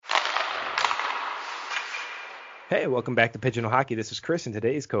Hey, welcome back to Pigeonhole Hockey. This is Chris and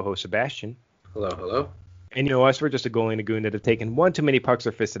today's co-host Sebastian. Hello, hello. And you know us, we're just a goalie and a goon that have taken one too many pucks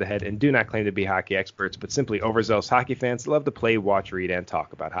or fists to the head and do not claim to be hockey experts, but simply overzealous hockey fans that love to play, watch, read, and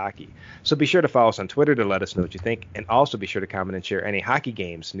talk about hockey. So be sure to follow us on Twitter to let us know what you think, and also be sure to comment and share any hockey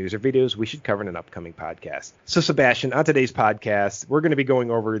games, news, or videos we should cover in an upcoming podcast. So Sebastian, on today's podcast, we're going to be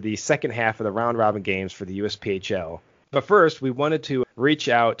going over the second half of the round-robin games for the USPHL. But first, we wanted to reach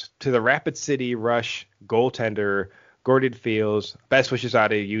out to the Rapid City Rush goaltender, Gordon Fields. Best wishes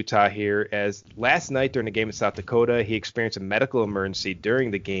out of Utah here, as last night during the game in South Dakota, he experienced a medical emergency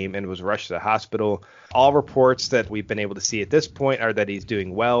during the game and was rushed to the hospital. All reports that we've been able to see at this point are that he's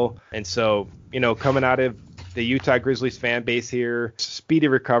doing well. And so, coming out of the Utah Grizzlies fan base here, speedy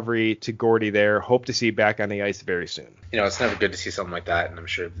recovery to Gordy there. Hope to see you back on the ice very soon. It's never good to see something like that, and I'm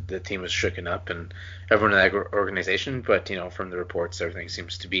sure the team was shooken up and everyone in that organization. But, from the reports, everything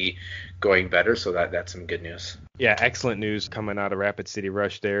seems to be going better, so that's some good news. Yeah, excellent news coming out of Rapid City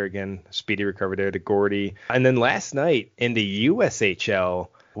Rush there. Again, speedy recovery there to Gordy. And then last night in the USHL,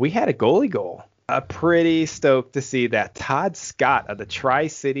 we had a goalie goal. Pretty stoked to see that. Todd Scott of the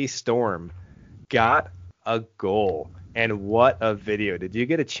Tri-City Storm got a goal. And what a video. Did you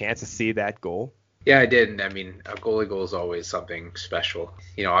get a chance to see that goal? Yeah, I did. And I mean, a goalie goal is always something special.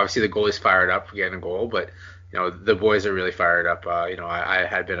 Obviously the goalie's fired up for getting a goal, but, the boys are really fired up. I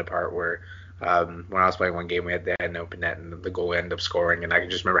had been a part where when I was playing one game, they had an open net and the goalie ended up scoring. And I can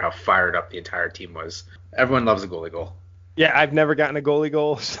just remember how fired up the entire team was. Everyone loves a goalie goal. Yeah, I've never gotten a goalie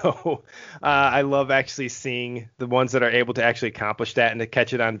goal, so I love actually seeing the ones that are able to actually accomplish that and to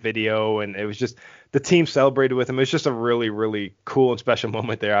catch it on video. And it was just the team celebrated with him. It was just a really, really cool and special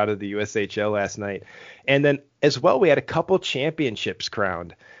moment there out of the USHL last night. And then as well, we had a couple championships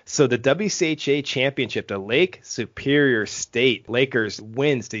crowned. So the WCHA championship, the Lake Superior State Lakers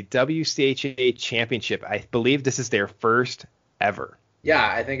wins the WCHA championship. I believe this is their first ever.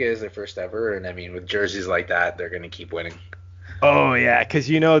 Yeah, I think it is their first ever, and I mean, with jerseys like that, they're going to keep winning. Oh, yeah, because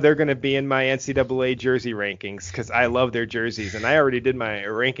they're going to be in my NCAA jersey rankings because I love their jerseys, and I already did my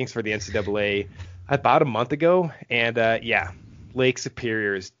rankings for the NCAA about a month ago, and Lake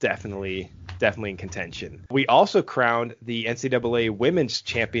Superior is definitely in contention. We also crowned the NCAA Women's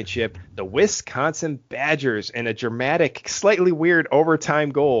Championship, the Wisconsin Badgers, in a dramatic, slightly weird overtime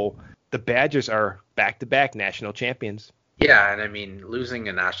goal. The Badgers are back-to-back national champions. Yeah, and I mean, losing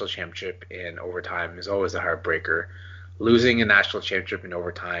a national championship in overtime is always a heartbreaker. Losing a national championship in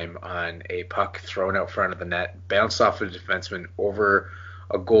overtime on a puck thrown out front of the net, bounced off of the defenseman over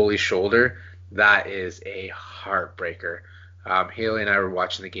a goalie's shoulder, that is a heartbreaker. Haley and I were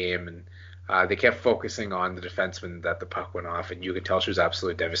watching the game, and they kept focusing on the defenseman that the puck went off, and you could tell she was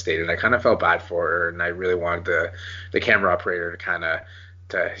absolutely devastated. And I kind of felt bad for her, and I really wanted the camera operator to kind of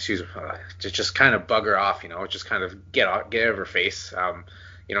just kind of bug her off, just kind of get out of her face.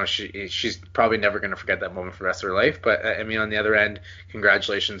 She's probably never going to forget that moment for the rest of her life. But I mean, on the other end,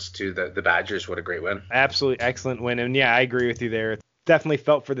 congratulations to the Badgers. What a great win. Absolutely excellent win. And yeah, I agree with you there. Definitely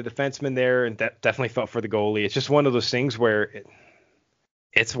felt for the defenseman there, and definitely felt for the goalie. It's just one of those things where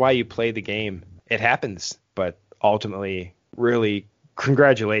it's why you play the game. It happens, but ultimately, really,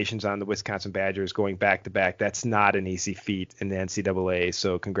 congratulations on the Wisconsin Badgers going back-to-back. That's not an easy feat in the NCAA,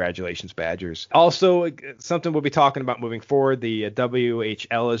 so congratulations, Badgers. Also, something we'll be talking about moving forward, the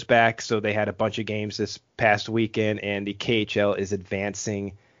WHL is back, so they had a bunch of games this past weekend, and the KHL is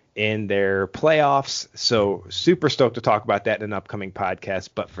advancing in their playoffs, so super stoked to talk about that in an upcoming podcast.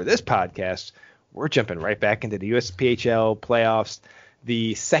 But for this podcast, we're jumping right back into the USPHL playoffs,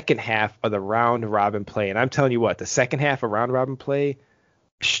 the second half of the round-robin play. And I'm telling you what, the second half of round-robin play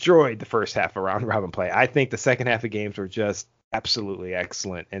destroyed the first half of round-robin play. I think the second half of games were just absolutely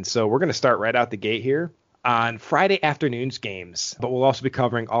excellent. And so we're going to start right out the gate here on Friday afternoon's games, but we'll also be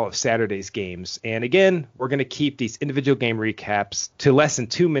covering all of Saturday's games. And again, we're going to keep these individual game recaps to less than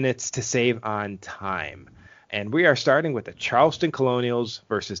 2 minutes to save on time. And we are starting with the Charleston Colonials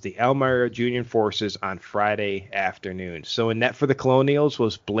versus the Elmira Junior Forces on Friday afternoon. So in net for the Colonials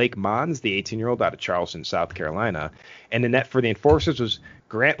was Blake Mons, the 18-year-old out of Charleston, South Carolina. And the net for the Enforcers was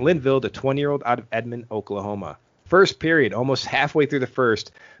Grant Linville, the 20-year-old out of Edmond, Oklahoma. First period, almost halfway through the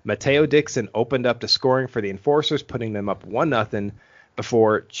first, Mateo Dixon opened up the scoring for the Enforcers, putting them up 1-0.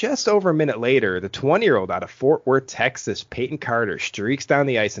 Before, just over a minute later, the 20-year-old out of Fort Worth, Texas, Peyton Carter, streaks down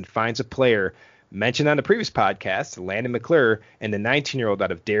the ice and finds a player mentioned on the previous podcast, Landon McClure, and the 19-year-old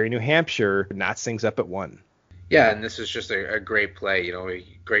out of Derry, New Hampshire, knots things up at 1. Yeah, and this is just a great play, a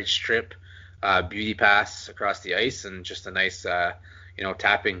great strip, beauty pass across the ice, and just a nice,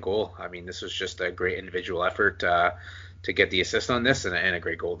 tap-in goal. I mean, this was just a great individual effort to get the assist on this, and a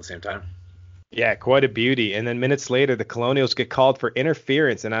great goal at the same time. Yeah, quite a beauty. And then minutes later, the Colonials get called for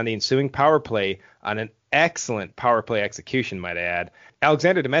interference, and on the ensuing power play, on an excellent power play execution, might I add,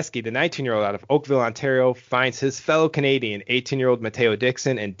 Alexander Demeski, the 19-year-old out of Oakville, Ontario, finds his fellow Canadian, 18-year-old Matteo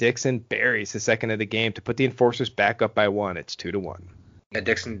Dixon, and Dixon buries his second of the game to put the Enforcers back up by one. It's 2-1. Yeah,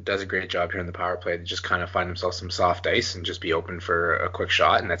 Dixon does a great job here in the power play to just kind of find himself some soft ice and just be open for a quick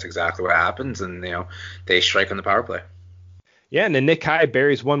shot, and that's exactly what happens. And they strike on the power play. Yeah, and then Nick High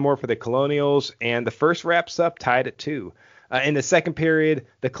buries one more for the Colonials, and the first wraps up tied at 2. In the second period,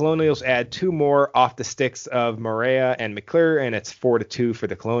 the Colonials add 2 more off the sticks of Morea and McClure, and it's 4-2 for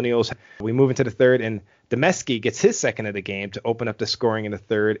the Colonials. We move into the third, and Demeski gets his second of the game to open up the scoring in the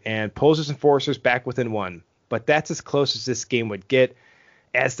third and pulls his Enforcers back within 1. But that's as close as this game would get,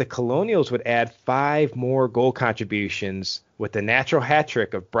 as the Colonials would add 5 more goal contributions with the natural hat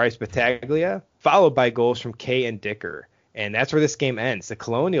trick of Bryce Battaglia, followed by goals from Kay and Dicker. And that's where this game ends. The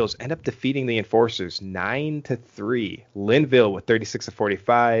Colonials end up defeating the Enforcers 9-3. Linville with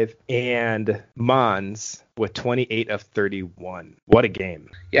 36-45 and Mons with 28 of 31. What a game.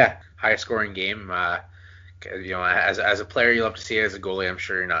 Yeah, high scoring game. As a player, you love to see it. As a goalie, I'm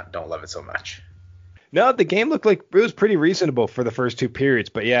sure don't love it so much. No, the game looked like it was pretty reasonable for the first 2 periods.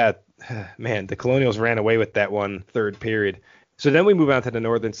 But yeah, man, the Colonials ran away with that one third period. So then we move on to the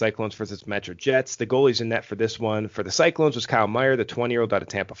Northern Cyclones versus Metro Jets. The goalies in net for this one for the Cyclones was Kyle Meyer, the 20-year-old out of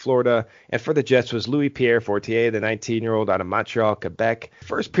Tampa, Florida. And for the Jets was Louis-Pierre Fortier, the 19-year-old out of Montreal, Quebec.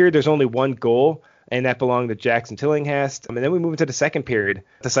 First period, there's only 1 goal, and that belonged to Jackson Tillinghast. And then we move into the second period.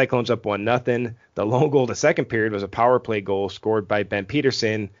 The Cyclones up 1-0. The lone goal of the second period was a power play goal scored by Ben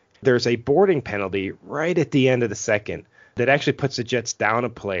Peterson. There's a boarding penalty right at the end of the second that actually puts the Jets down a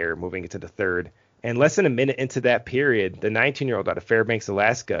player moving into the third. And less than a minute into that period, the 19-year-old out of Fairbanks,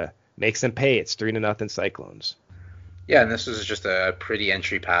 Alaska, makes them pay. It's 3-0 Cyclones. Yeah, and this was just a pretty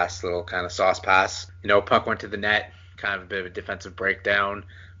entry pass, little kind of sauce pass. Puck went to the net, kind of a bit of a defensive breakdown.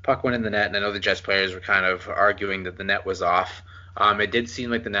 Puck went in the net, and I know the Jets players were kind of arguing that the net was off. It did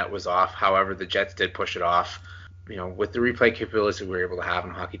seem like the net was off. However, the Jets did push it off. With the replay capabilities that we were able to have on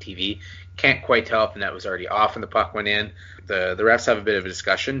Hockey TV, can't quite tell if the net was already off and the puck went in. The refs have a bit of a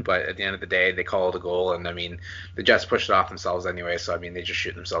discussion, but at the end of the day, they called a goal, and the Jets pushed it off themselves anyway, so they just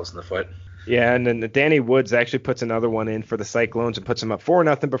shoot themselves in the foot. Yeah, and then Danny Woods actually puts another one in for the Cyclones and puts them up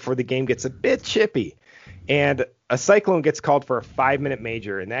 4-0 before the game gets a bit chippy. And a Cyclone gets called for a 5-minute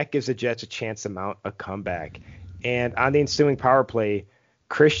major, and that gives the Jets a chance to mount a comeback. And on the ensuing power play,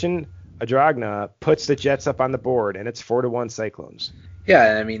 Christian Adragna puts the Jets up on the board, and it's 4-1 Cyclones.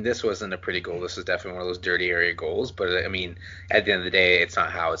 Yeah, this wasn't a pretty goal. This was definitely one of those dirty area goals. But, at the end of the day, it's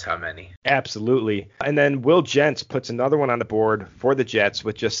not how, it's how many. Absolutely. And then Will Jentz puts another one on the board for the Jets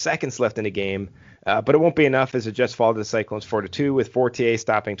with just seconds left in the game. But it won't be enough as the Jets fall to the Cyclones 4-2 with Fortier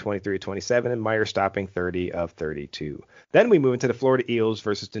stopping 23-27 and Meyer stopping 30 of 32. Then we move into the Florida Eels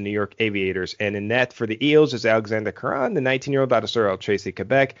versus the New York Aviators. And in net for the Eels is Alexander Caron, the 19-year-old out of Sorel Tracy,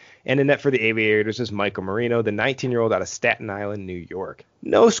 Quebec. And in net for the Aviators is Michael Marino, the 19-year-old out of Staten Island, New York.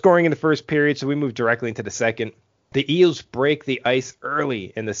 No scoring in the first period, so we move directly into the second. The Eels break the ice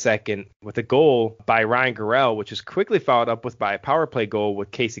early in the second with a goal by Ryan Gurrell, which is quickly followed up with by a power play goal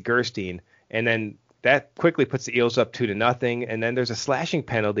with Casey Gerstein. And then that quickly puts the Eels up 2-0. And then there's a slashing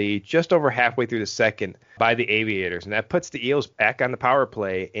penalty just over halfway through the second by the Aviators. And that puts the Eels back on the power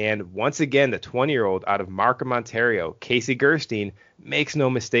play. And once again, the 20-year-old out of Markham, Ontario, Casey Gerstein, makes no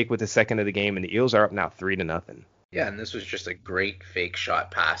mistake with the second of the game. And the Eels are up now 3-0. Yeah, and this was just a great fake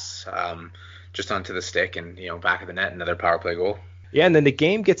shot pass just onto the stick and, back of the net, another power play goal. Yeah, and then the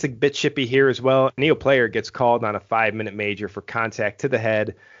game gets a bit chippy here as well. Neil Player gets called on a 5-minute major for contact to the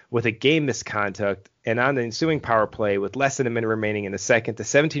head with a game misconduct, and on the ensuing power play with less than a minute remaining in the second, the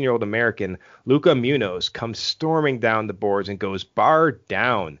 17-year-old American Luca Munoz comes storming down the boards and goes bar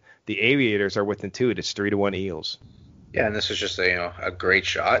down. The Aviators are within 2. It's 3-1 Eels. Yeah, and this was just a great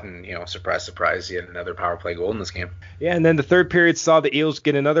shot, and surprise, surprise, yet another power play goal in this game. Yeah, and then the third period saw the Eels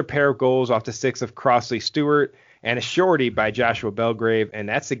get another pair of goals off the sticks of Crossley Stewart and a shorty by Joshua Belgrave, and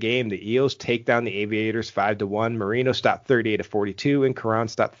that's the game. The Eels take down the Aviators 5-1. Marino stopped 38 of 42, and Caron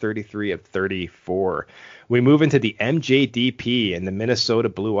stopped 33 of 34. We move into the MJDP and the Minnesota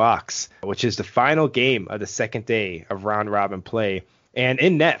Blue Ox, which is the final game of the second day of round-robin play. And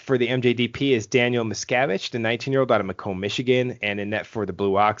in net for the MJDP is Daniel Miscavige, the 19-year-old out of Macomb, Michigan. And in net for the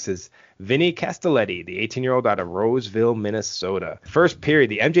Blue Ox is Vinny Castelletti, the 18-year-old out of Roseville, Minnesota. First period,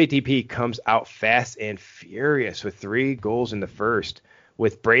 the MJDP comes out fast and furious with 3 goals in the first,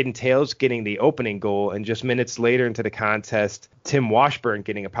 with Braden Tails getting the opening goal, and just minutes later into the contest, Tim Washburn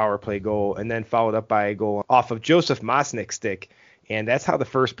getting a power play goal, and then followed up by a goal off of Joseph Mosnick's stick And that's how the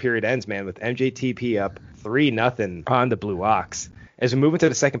first period ends, man, with MJTP up 3-0 on the Blue Ox. As we move into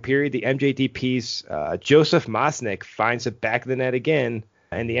the second period, the MJDP's Joseph Mosnick finds the back of the net again,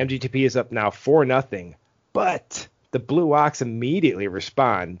 and the MJDP is up now 4-0. But the Blue Ox immediately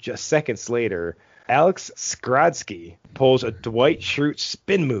respond just seconds later. Alex Skradsky pulls a Dwight Schrute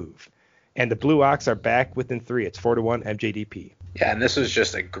spin move, and the Blue Ox are back within 3. It's 4-1 MJDP. Yeah, and this was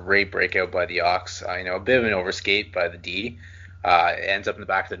just a great breakout by the Ox. A bit of an overskate by the D. It ends up in the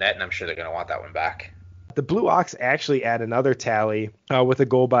back of the net, and I'm sure they're going to want that one back. The Blue Ox actually add another tally with a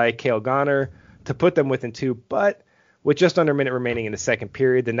goal by Cale Goner to put them within 2, but with just under a minute remaining in the second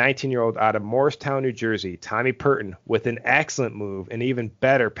period, the 19-year-old out of Morristown, New Jersey, Tommy Purton, with an excellent move and even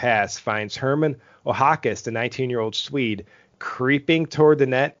better pass, finds Herman Ohakis, the 19-year-old Swede, creeping toward the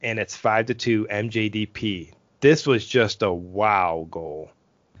net, and it's 5-2 MJDP. This was just a wow goal.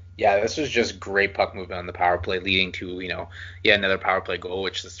 Yeah, this was just great puck movement on the power play, leading to, yet another power play goal,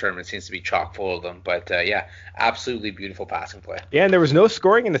 which this tournament seems to be chock full of them. But, absolutely beautiful passing play. Yeah, and there was no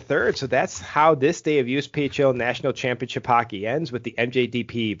scoring in the third, so that's how this day of USPHL National Championship hockey ends, with the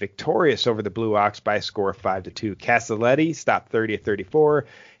MJDP victorious over the Blue Ox by a score of 5-2. Castelletti stopped 30 of 34,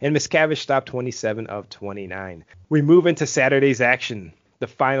 and Miscavige stopped 27 of 29. We move into Saturday's action, the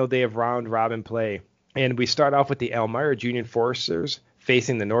final day of round-robin play, and we start off with the Elmira Junior Enforcers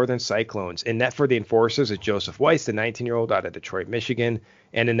facing the Northern Cyclones. In net for the Enforcers is Joseph Weiss, the 19-year-old out of Detroit, Michigan.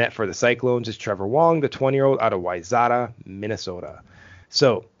 And in net for the Cyclones is Trevor Wong, the 20-year-old out of Wayzata, Minnesota.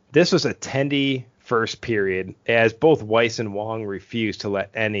 So this was a tendy first period, as both Weiss and Wong refused to let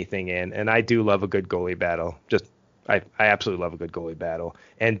anything in. And I do love a good goalie battle. I absolutely love a good goalie battle.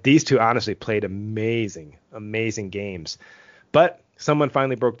 And these two honestly played amazing games. But someone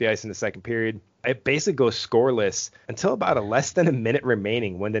finally broke the ice in the second period. It basically goes scoreless until about less than a minute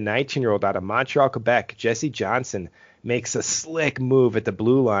remaining, when the 19-year-old out of Montreal, Quebec, Jesse Johnson, makes a slick move at the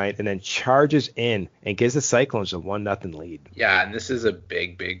blue line and then charges in and gives the Cyclones a 1-0 lead. Yeah, and this is a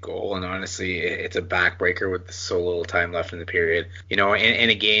big goal, and honestly, it's a backbreaker with so little time left in the period. In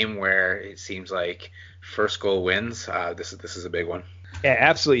a game where it seems like first goal wins, this is a big one. Yeah,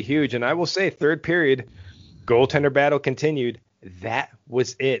 absolutely huge. And I will say, third period, goaltender battle continued. That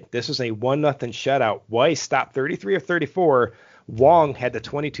was it. This was a 1-0 shutout. Weiss stopped 33 of 34. Wong had the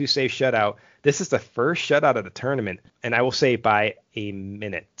 22 save shutout. This is the first shutout of the tournament, and I will say by a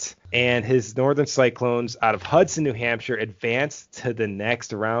minute. And his Northern Cyclones out of Hudson, New Hampshire, advanced to the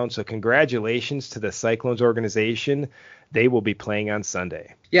next round. So congratulations to the Cyclones organization. They will be playing on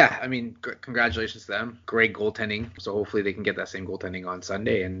Sunday. Yeah, congratulations to them. Great goaltending. So hopefully they can get that same goaltending on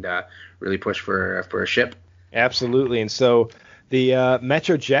Sunday and really push for a ship. Absolutely. And so the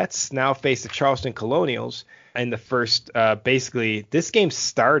Metro Jets now face the Charleston Colonials in the first. Basically, this game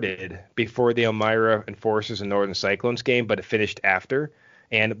started before the Elmira Enforcers and Northern Cyclones game, but it finished after.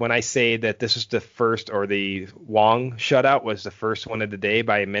 And when I say that this was the first, or the Wong shutout was the first one of the day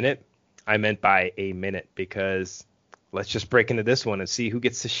by a minute, I meant by a minute, because let's just break into this one and see who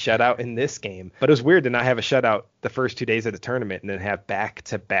gets the shutout in this game. But it was weird to not have a shutout the first 2 days of the tournament and then have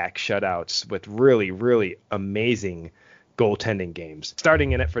back-to-back shutouts with really amazing goaltending games.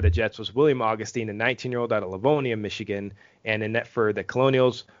 Starting in it for the Jets was William Augustine, a 19-year-old out of Livonia, Michigan. And in net for the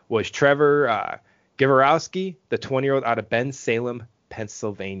Colonials was Trevor Givarowski, the 20-year-old out of Bensalem,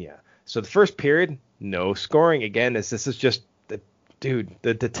 Pennsylvania. So the first period, no scoring again, as this is just the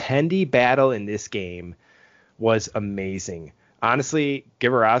tendy battle in this game was amazing. Honestly,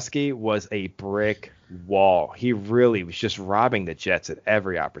 Givarowski was a brick wall. He really was just robbing the Jets at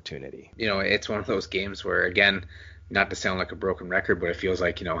every opportunity. It's one of those games where, again, not to sound like a broken record, but it feels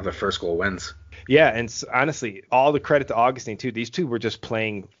like, the first goal wins. Yeah, and honestly, all the credit to Augustine, too. These two were just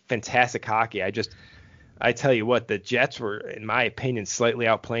playing fantastic hockey. I tell you what, the Jets were, in my opinion, slightly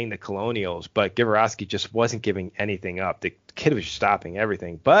outplaying the Colonials, but Givarowski just wasn't giving anything up. The kid was stopping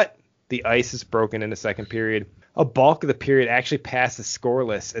everything. But the ice is broken in the second period. A bulk of the period actually passes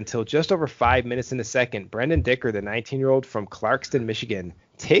scoreless until just over 5 minutes in the second. Brendan Dicker, the 19-year-old from Clarkston, Michigan,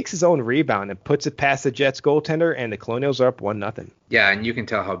 takes his own rebound and puts it past the Jets goaltender, and the Colonials are up 1-0. Yeah, and you can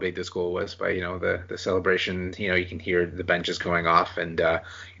tell how big this goal was by, the celebration. You can hear the benches going off, and,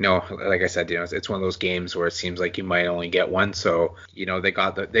 like I said, it's one of those games where it seems like you might only get one. So, they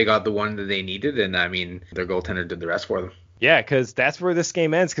got the one that they needed, and, their goaltender did the rest for them. Yeah, because that's where this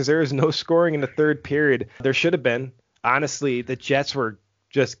game ends, because there is no scoring in the third period. There should have been. Honestly, the Jets were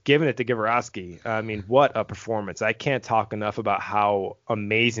just giving it to Givarowski. What a performance. I can't talk enough about how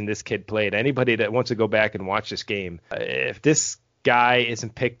amazing this kid played. Anybody that wants to go back and watch this game, if this guy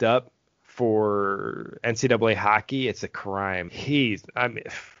isn't picked up for NCAA hockey, it's a crime. He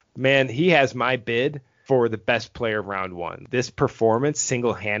has my bid for the best player of round one. This performance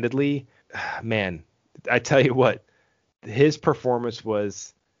single-handedly, man, I tell you what, his performance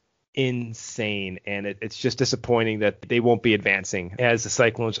was insane, and it's just disappointing that they won't be advancing as the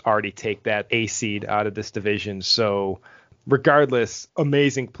Cyclones already take that A seed out of this division. So regardless,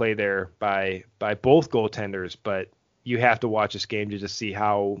 amazing play there by both goaltenders, but you have to watch this game to just see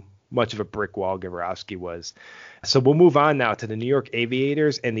how much of a brick wall Gavrowski was. So we'll move on now to the New York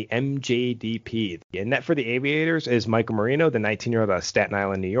Aviators and the MJDP. In net for the Aviators is Michael Marino, the 19-year-old out of Staten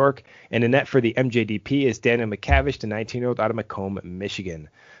Island, New York. And in net for the MJDP is Daniel McCavish, the 19-year-old out of Macomb, Michigan.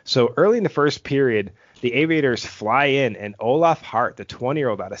 So early in the first period, the Aviators fly in, and Olaf Hart, the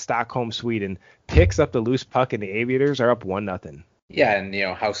 20-year-old out of Stockholm, Sweden, picks up the loose puck, and the Aviators are up 1-0. Yeah, and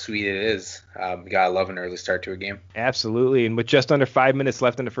how sweet it is. You gotta love an early start to a game. Absolutely, and with just under 5 minutes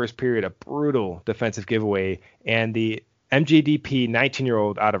left in the first period, a brutal defensive giveaway, and the MJDP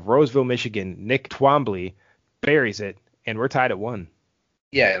 19-year-old out of Roseville, Michigan, Nick Twombly, buries it, and we're tied at 1.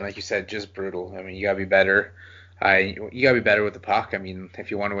 Yeah, and like you said, just brutal. I mean, you gotta be better. You gotta be better with the puck. I mean,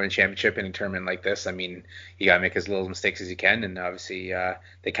 if you want to win a championship in a tournament like this, I mean, you gotta make as little mistakes as you can, and obviously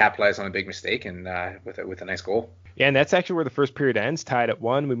they capitalize on a big mistake and with a nice goal. Yeah, and that's actually where the first period ends, tied at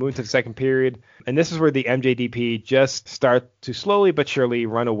 1. We move into the second period, and this is where the MJDP just start to slowly but surely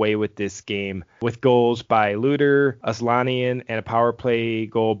run away with this game, with goals by Luder, Aslanian, and a power play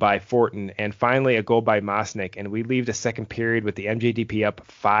goal by Fortin, and finally a goal by Mosnick, and we leave the second period with the MJDP up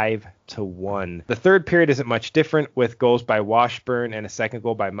 5-1. The third period isn't much different, with goals by Washburn and a second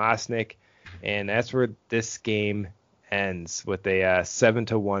goal by Mosnick, and that's where this game ends, with a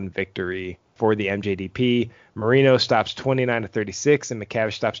 7-1 victory for the MJDP. Marino stops 29 of 36, and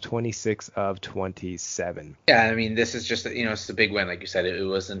McCavish stops 26 of 27. Yeah, I mean, this is just, it's a big win. Like you said, it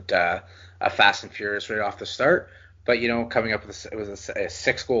wasn't a fast and furious right off the start, but, coming up with it was a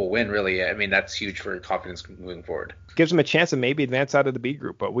 6-goal win, really. I mean, that's huge for confidence moving forward. Gives them a chance to maybe advance out of the B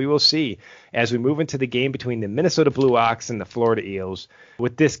group, but we will see as we move into the game between the Minnesota Blue Ox and the Florida Eels.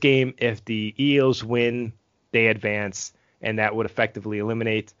 With this game, if the Eels win, they advance, and that would effectively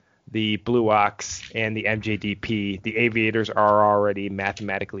eliminate the Blue Ox and the MJDP. The Aviators are already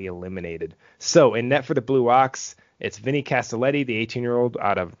mathematically eliminated. So in net for the Blue Ox, it's Vinny Castelletti, the 18-year-old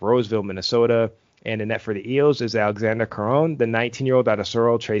out of Roseville, Minnesota. And in net for the Eels is Alexander Caron, the 19-year-old out of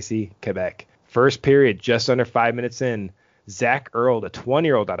Sorel Tracy, Quebec. First period, just under 5 minutes in, Zach Earl, the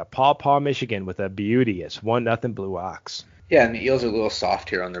 20-year-old out of Paw Paw, Michigan, with a beauty. It's 1-0 Blue Ox. Yeah, and the Eels are a little soft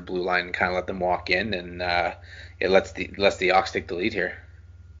here on their blue line and kind of let them walk in, and it lets the Ox take the lead here.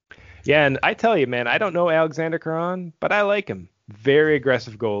 Yeah, and I tell you, man, I don't know Alexander Caron, but I like him. Very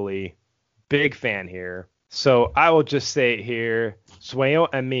aggressive goalie. Big fan here. So I will just say it here, soyons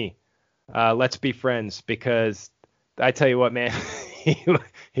amis. Let's be friends, because I tell you what, man,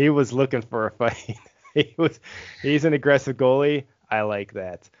 he was looking for a fight. He's an aggressive goalie. I like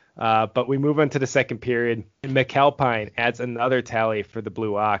that. But we move on to the second period. McAlpine adds another tally for the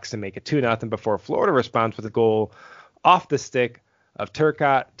Blue Ox to make it 2-0 before Florida responds with a goal off the stick of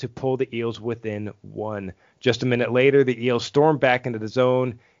Turcotte to pull the Eels within 1. Just a minute later, the Eels storm back into the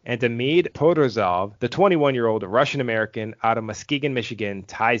zone, and Demid Podrazov, the 21-year-old Russian-American out of Muskegon, Michigan,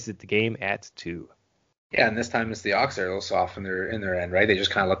 ties the game at 2. Yeah, and this time it's the Ox are a little soft in their end, right? They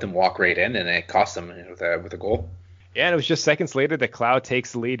just kind of let them walk right in, and it cost them with a goal. Yeah, and it was just seconds later that Cloud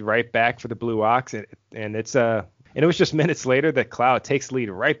takes the lead right back for the Blue Ox, and it was just minutes later that Cloud takes the lead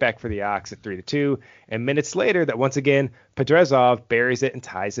right back for the Ox at 3-2, and minutes later that once again Podrazov buries it and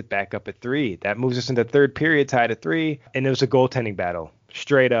ties it back up at 3. That moves us into the third period, tied at 3, and it was a goaltending battle.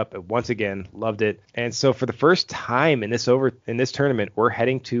 Straight up, once again, loved it. And so for the first time in this tournament, we're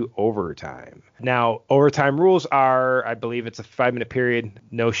heading to overtime. Now, overtime rules are, I believe it's a 5-minute period,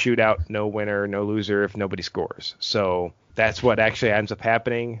 no shootout, no winner, no loser if nobody scores. So that's what actually ends up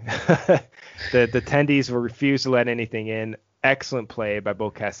happening. The attendees will refuse to let anything in. Excellent play by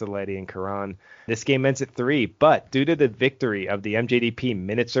both Castelletti and Caron. This game ends at 3, but due to the victory of the MJDP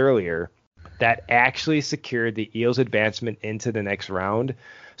minutes earlier, that actually secured the Eels' advancement into the next round.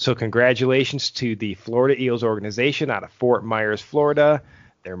 So congratulations to the Florida Eels organization out of Fort Myers, Florida.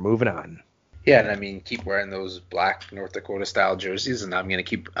 They're moving on. Yeah, and I mean, keep wearing those black North Dakota style jerseys, and I'm gonna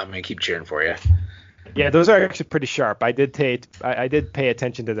keep cheering for you. Yeah, those are actually pretty sharp. I did pay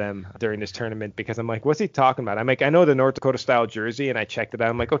attention to them during this tournament because I'm like, what's he talking about? I'm like, I know the North Dakota style jersey, and I checked it out.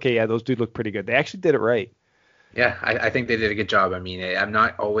 I'm like, okay, yeah, those do look pretty good. They actually did it right. Yeah, I think they did a good job. I mean, I'm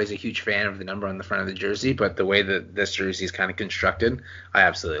not always a huge fan of the number on the front of the jersey, but the way that this jersey is kind of constructed, I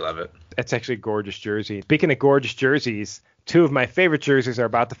absolutely love it. That's actually a gorgeous jersey. Speaking of gorgeous jerseys, two of my favorite jerseys are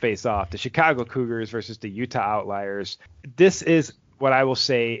about to face off, the Chicago Cougars versus the Utah Outliers. This is what I will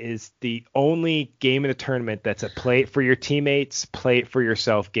say is the only game in a tournament that's a play it for your teammates, play it for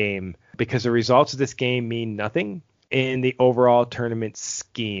yourself game, because the results of this game mean nothing in the overall tournament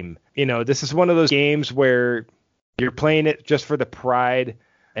scheme. This is one of those games where you're playing it just for the pride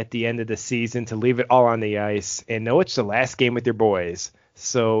at the end of the season to leave it all on the ice and know it's the last game with your boys.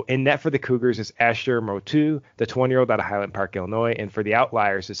 So in net for the Cougars is Asher Motu, the 20-year-old out of Highland Park, Illinois. And for the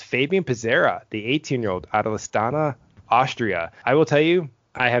Outliers is Fabian Pizzera, the 18-year-old out of Listana, Austria. I will tell you,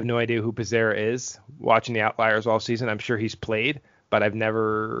 I have no idea who Pizzera is. Watching the Outliers all season, I'm sure he's played, but I've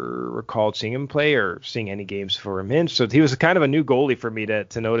never recalled seeing him play or seeing any games for him. So he was kind of a new goalie for me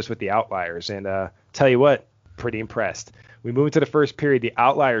to notice with the Outliers. And tell you what, pretty impressed. We move into the first period. The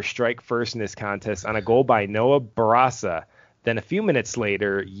Outliers strike first in this contest on a goal by Noah Barasa. Then a few minutes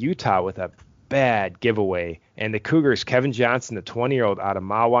later, Utah with a bad giveaway. And the Cougars, Kevin Johnson, the 20-year-old out of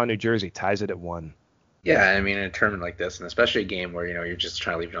Mahwah, New Jersey, ties it at 1. Yeah, I mean, in a tournament like this, and especially a game where you're just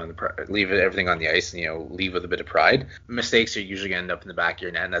trying to leave everything on the ice, and leave with a bit of pride, mistakes are usually going to end up in the back of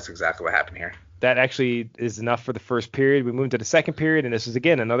your net, and that's exactly what happened here. That actually is enough for the first period. We move to the second period, and this is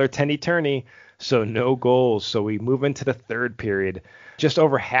again another tenny-tourney, so no goals. So we move into the third period. Just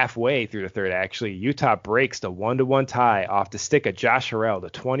over halfway through the third, actually, Utah breaks the 1-1 tie off the stick of Josh Harrell, the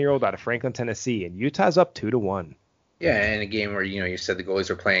 20-year-old out of Franklin, Tennessee, and Utah's up 2-1. Yeah, in a game where, you said the goalies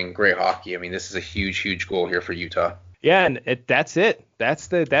are playing great hockey. I mean, this is a huge, huge goal here for Utah. Yeah, and that's it. That's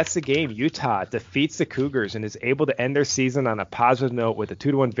the game. Utah defeats the Cougars and is able to end their season on a positive note with a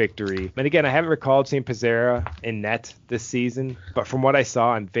 2-1 victory. And again, I haven't recalled seeing Pizzera in net this season, but from what I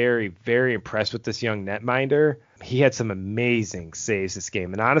saw, I'm very, very impressed with this young netminder. He had some amazing saves this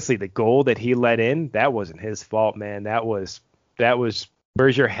game. And honestly, the goal that he let in, that wasn't his fault, man. That was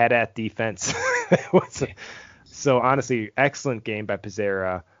where's your head at defense? So honestly, excellent game by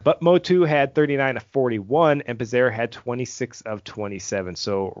Pizzera. But Motu had 39 of 41, and Pizzera had 26 of 27.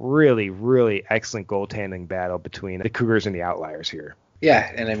 So really, really excellent goaltending battle between the Cougars and the Outliers here.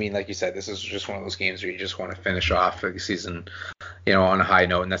 Yeah, and I mean, like you said, this is just one of those games where you just want to finish off the season, on a high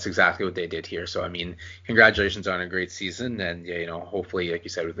note, and that's exactly what they did here. So, I mean, congratulations on a great season, and hopefully, like you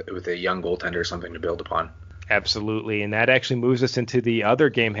said, with a young goaltender, something to build upon. Absolutely, and that actually moves us into the other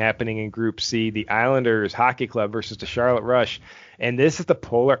game happening in Group C, the Islanders Hockey Club versus the Charlotte Rush. And this is the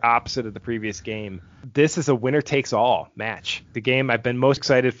polar opposite of the previous game. This is a winner-takes-all match. The game I've been most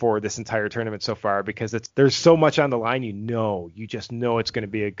excited for this entire tournament so far because there's so much on the line. You just know it's going to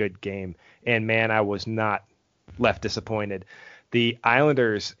be a good game. And, man, I was not left disappointed. The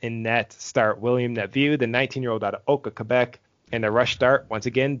Islanders in net start William Netview, the 19-year-old out of Oka, Quebec. And the Rush start, once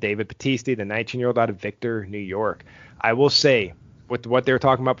again, David Battisti, the 19-year-old out of Victor, New York. I will say, with what they were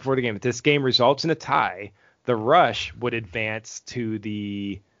talking about before the game, if this game results in a tie, the Rush would advance to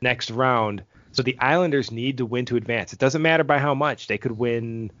the next round. So the Islanders need to win to advance. It doesn't matter by how much. They could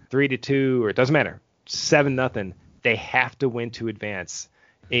win 3-2, or it doesn't matter, 7-0. They have to win to advance.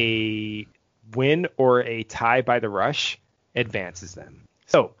 A win or a tie by the Rush advances them.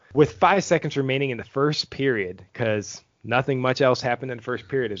 So with 5 seconds remaining in the first period, because nothing much else happened in the first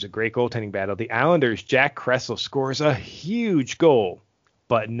period. It was a great goaltending battle. The Islanders' Jack Kressel scores a huge goal,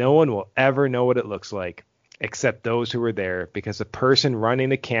 but no one will ever know what it looks like except those who were there, because the person running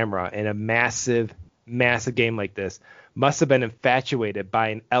the camera in a massive, massive game like this must have been infatuated by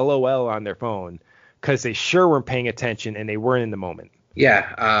an LOL on their phone because they sure weren't paying attention and they weren't in the moment.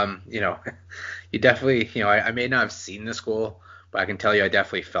 Yeah, you definitely, I may not have seen this goal, but I can tell you I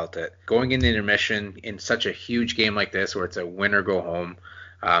definitely felt it. Going into intermission in such a huge game like this where it's a win or go home,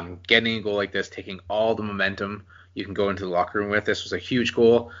 getting a goal like this, taking all the momentum you can go into the locker room with. This was a huge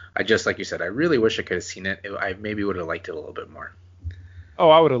goal. Like you said, I really wish I could have seen it. I maybe would have liked it a little bit more. Oh,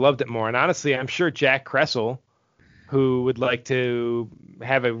 I would have loved it more. And honestly, I'm sure Jack Kressel, who would like to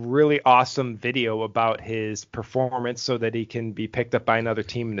have a really awesome video about his performance so that he can be picked up by another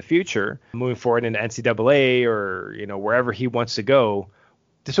team in the future, moving forward into NCAA or, wherever he wants to go.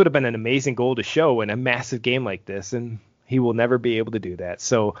 This would have been an amazing goal to show in a massive game like this, and he will never be able to do that.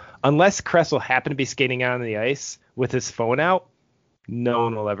 So unless Kressel happened to be skating out on the ice with his phone out, no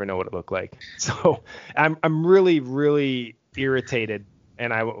one will ever know what it looked like. So I'm really, really irritated.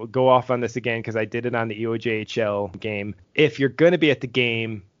 And I will go off on this again because I did it on the USPHL game. If you're going to be at the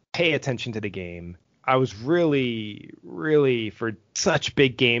game, pay attention to the game. I was really, really, for such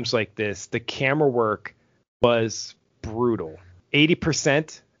big games like this, the camera work was brutal.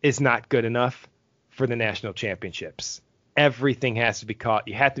 80% is not good enough for the national championships. Everything has to be caught.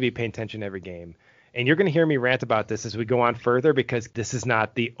 You have to be paying attention to every game. And you're going to hear me rant about this as we go on further because this is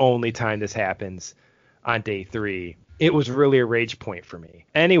not the only time this happens on day 3. it was really a rage point for me.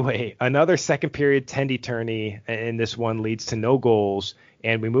 Anyway, another second period tendy-turny, and this one leads to no goals.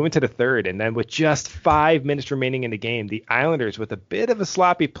 And we move into the third, and then with just 5 minutes remaining in the game, the Islanders with a bit of a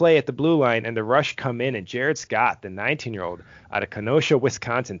sloppy play at the blue line, and the Rush come in, and Jared Scott, the 19-year-old out of Kenosha,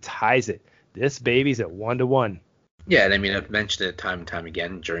 Wisconsin, ties it. This baby's at 1-1. Yeah, and I mean, I've mentioned it time and time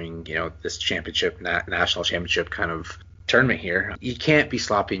again during, this championship, national championship kind of tournament here. You can't be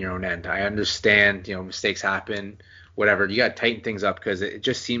sloppy in your own end. I understand, mistakes happen, whatever. You got to tighten things up, because it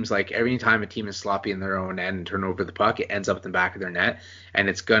just seems like every time a team is sloppy in their own end and turn over the puck, it ends up at the back of their net, and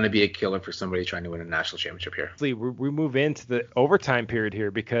it's going to be a killer for somebody trying to win a national championship here. We move into the overtime period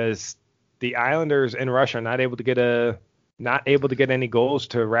here, because the Islanders and Rush are not able to get any goals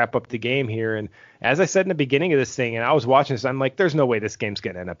to wrap up the game here. And as I said in the beginning of this thing, and I was watching this, I'm like, there's no way this game's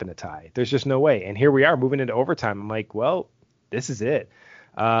going to end up in a tie. There's just no way. And here we are moving into overtime. I'm like, well, this is it.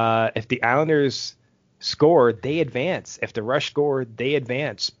 If the Islanders score, they advance. If the Rush score, they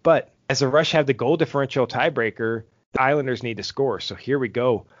advance. But as the Rush have the goal differential tiebreaker, the Islanders need to score. So here we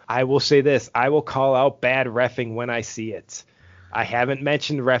go. I will say this. I will call out bad reffing when I see it. I haven't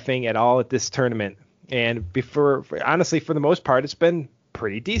mentioned reffing at all at this tournament. And honestly, for the most part, it's been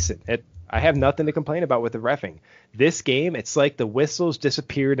pretty decent. I have nothing to complain about with the reffing. This game, it's like the whistles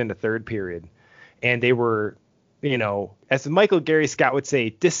disappeared in the third period. And they were, as Michael Gary Scott would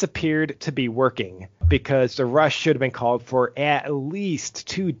say, disappeared to be working, because the Rush should have been called for at least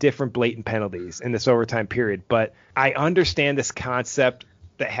 2 different blatant penalties in this overtime period. But I understand this concept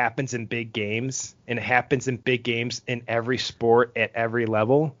that happens in big games, and it happens in big games in every sport at every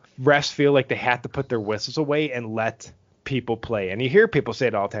level. Refs feel like they have to put their whistles away and let people play. And you hear people say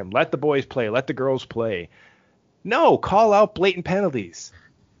it all the time, let the boys play, let the girls play. No, call out blatant penalties.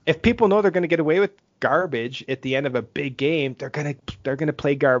 If people know they're going to get away with garbage at the end of a big game, they're going to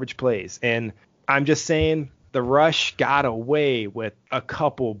play garbage plays. And I'm just saying the Rush got away with a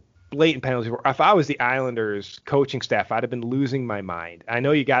couple blatant penalties. If I was the Islanders coaching staff, I'd have been losing my mind. I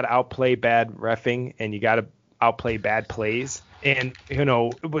know you got to outplay bad reffing, and you got to outplay bad plays. And,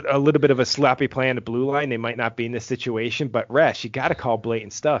 with a little bit of a sloppy play on the blue line, they might not be in this situation. But, Resh, you got to call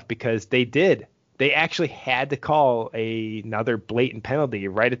blatant stuff, because they did. They actually had to call another blatant penalty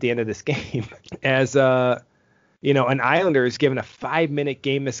right at the end of this game. As, an Islander is given a 5-minute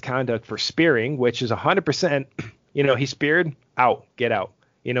game misconduct for spearing, which is 100%, he speared, out, get out.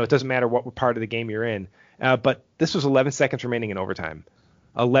 It doesn't matter what part of the game you're in. But this was 11 seconds remaining in overtime.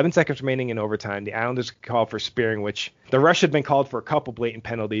 11 seconds remaining in overtime. The Islanders called for spearing, which the Rush had been called for a couple blatant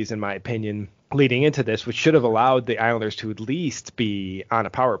penalties, in my opinion, leading into this, which should have allowed the Islanders to at least be on a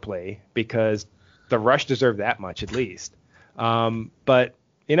power play, because the Rush deserved that much at least. But,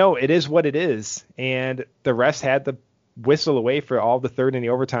 it is what it is. And the refs had the whistle away for all the third and the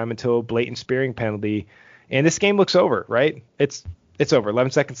overtime until a blatant spearing penalty. And this game looks over, right? It's over.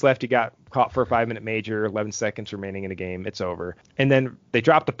 11 seconds left. You got caught for a 5-minute major. 11 seconds remaining in the game. It's over. And then they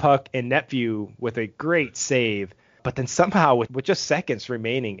dropped the puck in net view with a great save. But then somehow, with just seconds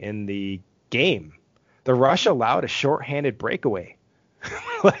remaining in the game, the Rush allowed a shorthanded breakaway.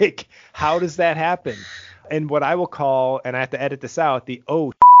 Like, how does that happen? And what I will call, and I have to edit this out, the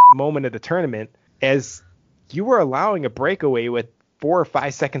moment of the tournament, as you were allowing a breakaway with 4 or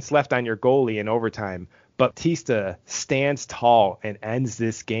 5 seconds left on your goalie in overtime. Bautista stands tall and ends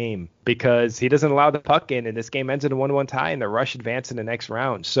this game, because he doesn't allow the puck in, and this game ends in a 1-1 tie, and the Rush advance in the next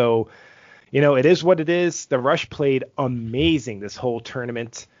round. So, it is what it is. The Rush played amazing this whole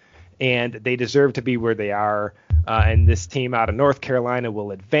tournament, and they deserve to be where they are. And this team out of North Carolina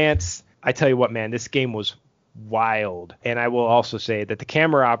will advance. I tell you what, man, this game was wild. And I will also say that the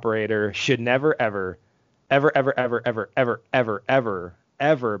camera operator should never, ever, ever, ever, ever, ever, ever, ever, ever,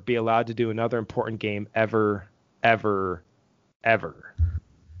 ever be allowed to do another important game ever, ever, ever.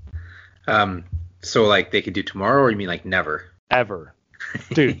 So like they could do tomorrow, or you mean like never? Ever.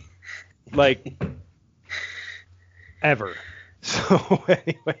 Dude. Like ever. So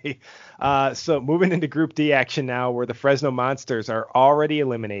anyway, so moving into Group D action now, where the Fresno Monsters are already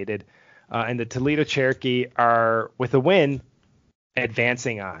eliminated, and the Toledo Cherokee are, with a win,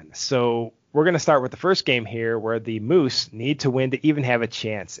 advancing on. So we're going to start with the first game here, where the Moose need to win to even have a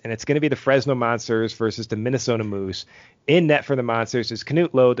chance. And it's going to be the Fresno Monsters versus the Minnesota Moose. In net for the Monsters is Knut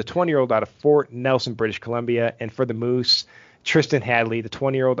Lowe, the 20-year-old out of Fort Nelson, British Columbia. And for the Moose, Tristan Hadley, the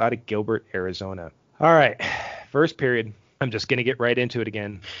 20-year-old out of Gilbert, Arizona. All right, first period. I'm just going to get right into it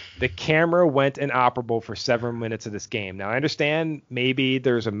again. The camera went inoperable for several minutes of this game. Now, I understand maybe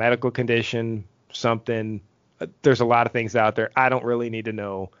there's a medical condition, something. There's a lot of things out there. I don't really need to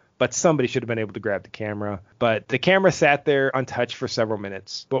know. but somebody should have been able to grab the camera. But the camera sat there untouched for several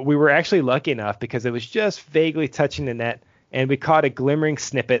minutes. But we were actually lucky enough because it was just vaguely touching the net, and we caught a glimmering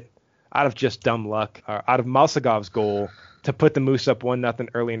snippet out of just dumb luck, out of Malsagov's goal to put the Moose up 1-0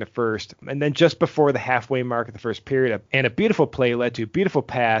 early in the first. And then just before the halfway mark of the first period, and a beautiful play led to a beautiful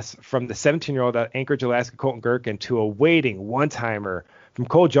pass from the 17-year-old out of Anchorage, Alaska, Colton Gherkin, to a waiting one-timer from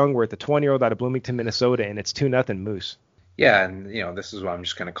Cole Jungwirth, the 20-year-old out of Bloomington, Minnesota, and it's 2-0 Moose. Yeah, and this is what I'm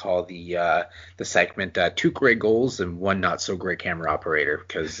just going to call the segment 2 great goals and 1 not so great camera operator,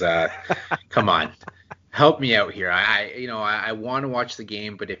 because come on, help me out here. I want to watch the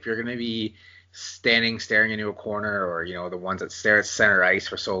game, but if you're going to be staring into a corner, or the ones that stare at center ice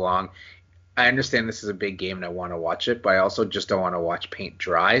for so long, I understand this is a big game and I want to watch it, but I also just don't want to watch paint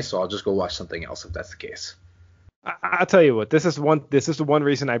dry, so I'll just go watch something else if that's the case. I'll tell you what, this is the one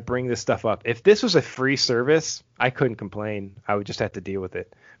reason I bring this stuff up. If this was a free service, I couldn't complain. I would just have to deal with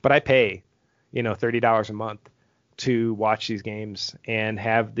it. But I pay, $30 a month to watch these games and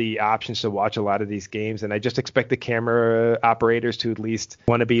have the options to watch a lot of these games. And I just expect the camera operators to at least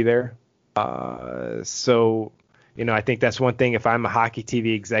want to be there. So I think that's one thing. If I'm a hockey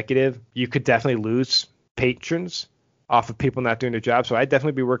TV executive, you could definitely lose patrons off of people not doing their job. So I'd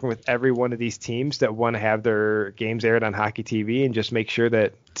definitely be working with every one of these teams that want to have their games aired on hockey TV and just make sure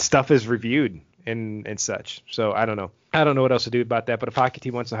that stuff is reviewed and such. So I don't know. I don't know what else to do about that. But if Hockey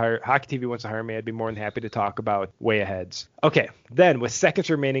TV wants to hire me, I'd be more than happy to talk about way aheads. Okay, then with seconds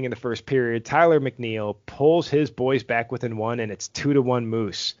remaining in the first period, Tyler McNeil pulls his boys back within 1, and it's 2-1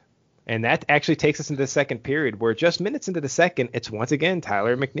 Moose. And that actually takes us into the second period, where just minutes into the second, it's once again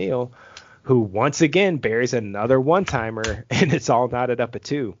Tyler McNeil, who once again buries another one-timer, and it's all knotted up at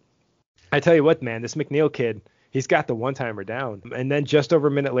 2. I tell you what, man, this McNeil kid, he's got the one-timer down. And then just over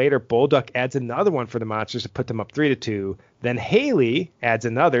a minute later, Bolduc adds another one for the Monsters to put them up 3-2. Then Haley adds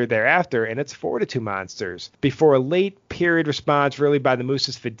another thereafter, and it's 4-2 Monsters, before a late period response really by the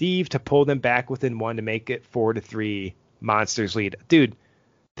Moose's Fadiv to pull them back within 1 to make it 4-3 Monsters lead. Dude,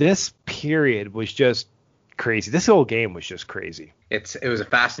 this period was just crazy. This whole game was just crazy. It was a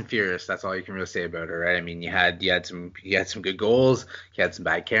fast and furious. That's all you can really say about it, right? I mean, you had some good goals, you had some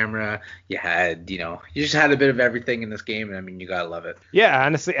bad camera, you just had a bit of everything in this game, and I mean, you gotta love it. Yeah,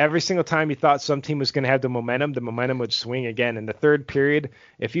 honestly, every single time you thought some team was going to have the momentum would swing again. In the third period,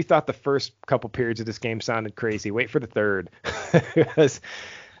 if you thought the first couple periods of this game sounded crazy, wait for the third. Because,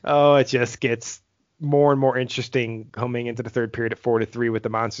 it just gets more and more interesting coming into the third period at 4-3 with the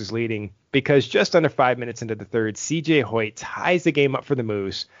Monsters leading, because just under 5 minutes into the third, CJ Hoyt ties the game up for the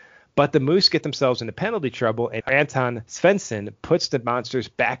Moose, but the Moose get themselves into penalty trouble, and Anton Svensson puts the Monsters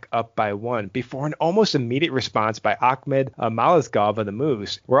back up by 1 before an almost immediate response by Ahmed Malazgov of the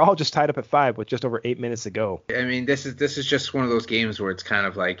Moose. We're all just tied up at 5 with just over 8 minutes to go. I mean, this is just one of those games where it's kind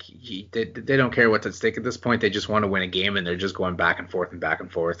of like they don't care what's at stake at this point. They just want to win a game, and they're just going back and forth and back and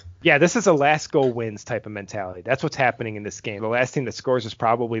forth. Yeah, this is a last goal wins type of mentality. That's what's happening in this game. The last team that scores is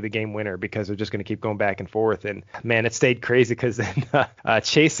probably the game winner, because they're just going to keep going back and forth. And man, it stayed crazy, because then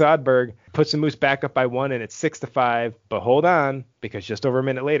Chase Sodberg puts the Moose back up by 1, and it's 6-5. But hold on, because just over a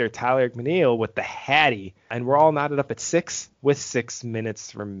minute later, Tyler McNeil with the Hattie, and we're all knotted up at 6 with 6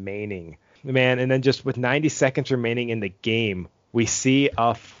 minutes remaining. Man, and then just with 90 seconds remaining in the game, we see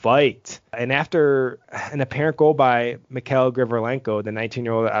a fight. And after an apparent goal by Mikhail Grigorenko, the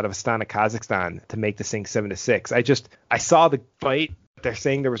 19-year-old out of Astana, Kazakhstan, to make this thing 7-6, I saw the fight. They're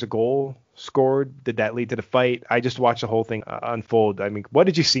saying there was a goal scored. Did that lead to the fight? I just watched the whole thing unfold. I mean, what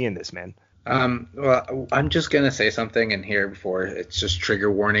did you see in this, man? Well, I'm just going to say something in here before it's just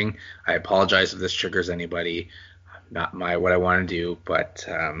trigger warning. I apologize if this triggers anybody. Not what I want to do, but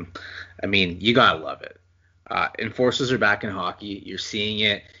I mean, you got to love it. Enforcers are back in hockey. You're seeing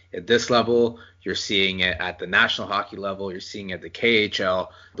it at this level. You're seeing it at the National Hockey level. You're seeing it at the KHL.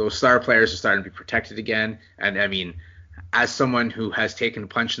 Those star players are starting to be protected again. And I mean, as someone who has taken a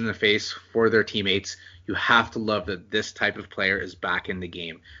punch in the face for their teammates, you have to love that this type of player is back in the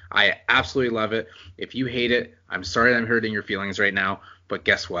game. I absolutely love it. If you hate it, I'm sorry I'm hurting your feelings right now, but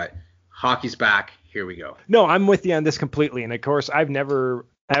guess what? Hockey's back. Here we go. No, I'm with you on this completely. And of course, I've never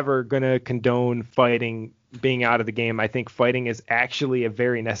ever going to condone fighting being out of the game. I think fighting is actually a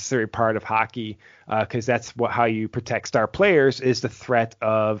very necessary part of hockey, because that's how you protect star players, is the threat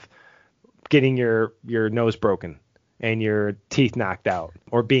of getting your nose broken and your teeth knocked out,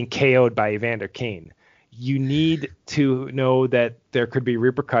 or being KO'd by Evander Kane. You need to know that there could be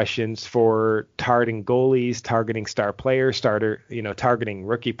repercussions for targeting goalies, targeting star players, targeting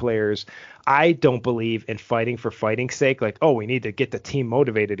rookie players. I don't believe in fighting for fighting's sake. Like, oh, we need to get the team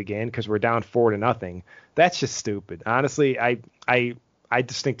motivated again because we're down 4-0. That's just stupid. Honestly, I I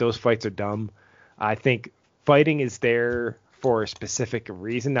just think those fights are dumb. I think fighting is there for a specific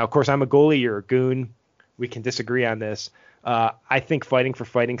reason. Now, of course, I'm a goalie. You're a goon. We can disagree on this. I think fighting for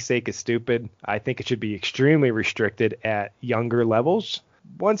fighting's sake is stupid. I think it should be extremely restricted at younger levels.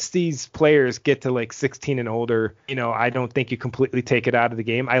 Once these players get to like 16 and older, I don't think you completely take it out of the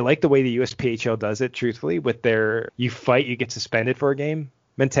game. I like the way the USPHL does it, truthfully, with their you fight, you get suspended for a game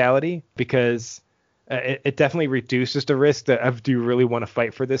mentality, because it definitely reduces the risk of do you really want to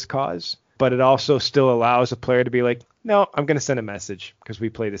fight for this cause? But it also still allows a player to be like, no, I'm going to send a message because we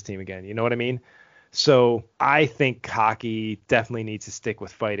play this team again. You know what I mean? So I think hockey definitely needs to stick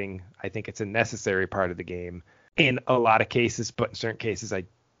with fighting. I think it's a necessary part of the game in a lot of cases, but in certain cases,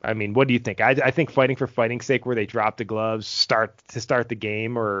 I mean, what do you think? I think fighting for fighting's sake, where they drop the gloves, start the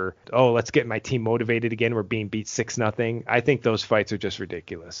game, or, oh, let's get my team motivated again, we're being beat 6-0. I think those fights are just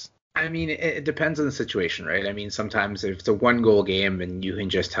ridiculous. I mean, it depends on the situation, right? I mean, sometimes if it's a 1-goal game and you can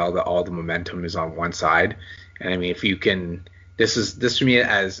just tell that all the momentum is on one side, and I mean, if you can, this for me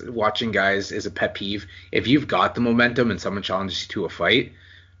as watching guys is a pet peeve. If you've got the momentum and someone challenges you to a fight,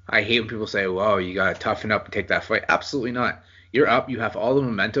 I hate when people say, well, you got to toughen up and take that fight. Absolutely not. You're up. You have all the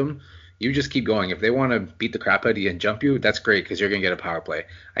momentum. You just keep going. If they want to beat the crap out of you and jump you, that's great because you're going to get a power play.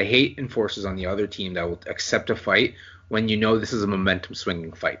 I hate enforcers on the other team that will accept a fight when you know this is a momentum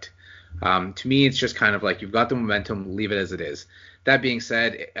swinging fight. To me, it's just kind of like you've got the momentum, leave it as it is. That being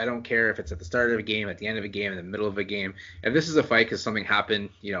said, I don't care if it's at the start of a game, at the end of a game, in the middle of a game. If this is a fight because something happened,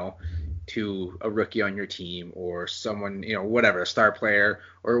 to a rookie on your team or someone, whatever, a star player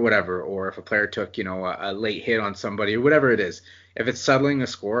or whatever, or if a player took, a late hit on somebody or whatever it is, if it's settling a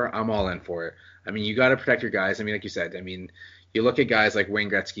score, I'm all in for it. I mean, you got to protect your guys. I mean, like you said, I mean, you look at guys like Wayne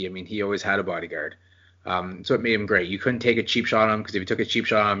Gretzky. I mean, he always had a bodyguard. So it made him great. You couldn't take a cheap shot on him because if you took a cheap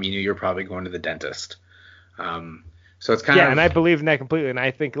shot on him, you knew you were probably going to the dentist. So it's kind of... Yeah, and I believe in that completely. And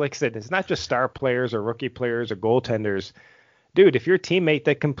I think, like I said, it's not just star players or rookie players or goaltenders. Dude, if your teammate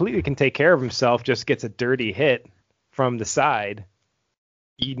that completely can take care of himself just gets a dirty hit from the side,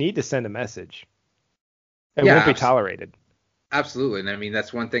 you need to send a message. It won't be tolerated. Absolutely. And I mean,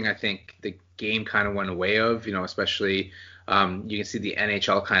 that's one thing I think the game kind of went away of, especially you can see the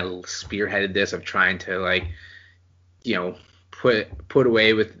NHL kind of spearheaded this of trying to put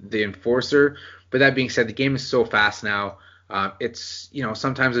away with the enforcer. But that being said, the game is so fast now. It's,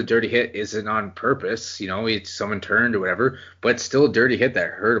 sometimes a dirty hit isn't on purpose, it's someone turned or whatever, but it's still a dirty hit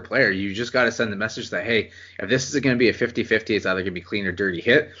that hurt a player. You just got to send the message that, hey, if this is going to be a 50-50, it's either going to be clean or dirty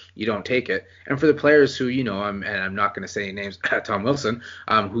hit, you don't take it. And for the players who, and I'm not going to say names, Tom Wilson,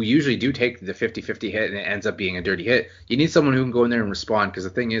 who usually do take the 50-50 hit and it ends up being a dirty hit, you need someone who can go in there and respond, because the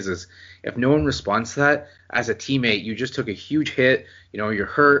thing is if no one responds to that, as a teammate, you just took a huge hit, you're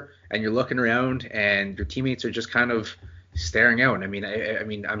hurt and you're looking around and your teammates are just kind of staring out. I mean,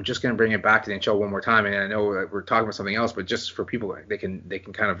 I'm just going to bring it back to the NHL one more time, and I know we're talking about something else, but just for people, they can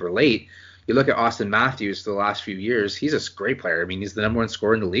kind of relate. You look at Austin Matthews the last few years; he's a great player. I mean, he's the number one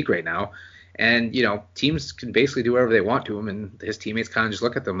scorer in the league right now, and teams can basically do whatever they want to him, and his teammates kind of just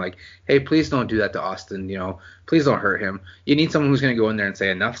look at them like, "Hey, please don't do that to Austin. Please don't hurt him." You need someone who's going to go in there and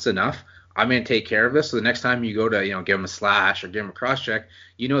say, "Enough's enough. I'm going to take care of this." So the next time you go to give him a slash or give him a cross check,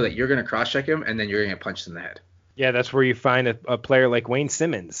 you know that you're going to cross check him, and then you're going to get punched in the head. Yeah, that's where you find a player like Wayne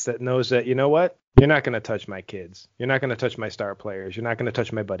Simmons that knows that, you know what? You're not going to touch my kids. You're not going to touch my star players. You're not going to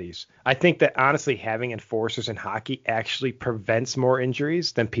touch my buddies. I think that honestly having enforcers in hockey actually prevents more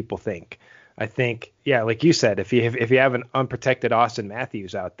injuries than people think. I think, yeah, like you said, if you have an unprotected Austin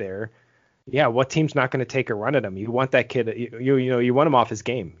Matthews out there, yeah, what team's not going to take a run at him? You want that kid, you want him off his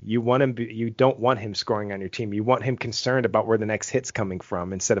game. You don't want him scoring on your team. You want him concerned about where the next hit's coming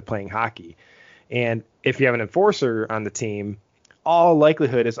from instead of playing hockey. And if you have an enforcer on the team, all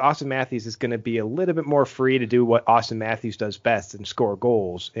likelihood is Austin Matthews is going to be a little bit more free to do what Austin Matthews does best and score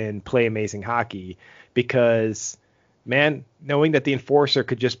goals and play amazing hockey, because, man, knowing that the enforcer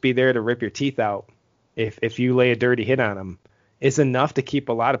could just be there to rip your teeth out if you lay a dirty hit on him is enough to keep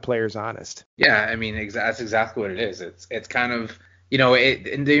a lot of players honest. Yeah, I mean, that's exactly what it is. It's kind of,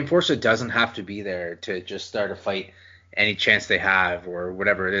 and the enforcer doesn't have to be there to just start a fight any chance they have or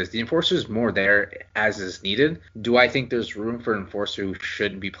whatever it is. The enforcer is more there as is needed. Do I think there's room for an enforcer who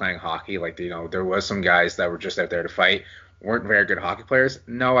shouldn't be playing hockey? Like, there was some guys that were just out there to fight, weren't very good hockey players.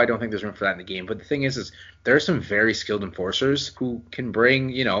 No, I don't think there's room for that in the game. But the thing is there are some very skilled enforcers who can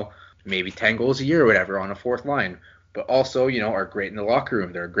bring, maybe 10 goals a year or whatever on a fourth line, but also, are great in the locker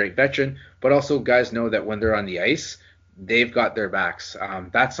room. They're a great veteran, but also guys know that when they're on the ice, they've got their backs.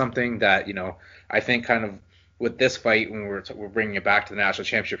 That's something that, I think kind of with this fight, when we're bringing it back to the national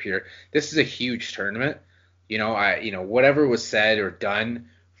championship here, this is a huge tournament. Whatever was said or done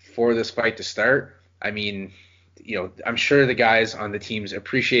for this fight to start, I mean, I'm sure the guys on the teams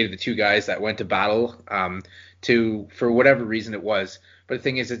appreciated the two guys that went to battle, for whatever reason it was. But the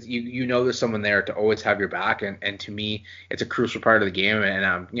thing is, there's someone there to always have your back, and to me, it's a crucial part of the game, and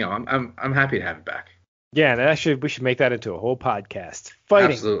I'm happy to have it back. Yeah, and we should make that into a whole podcast.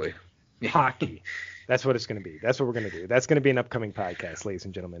 Fighting. Absolutely. Hockey. That's what it's going to be. That's what we're going to do. That's going to be an upcoming podcast, ladies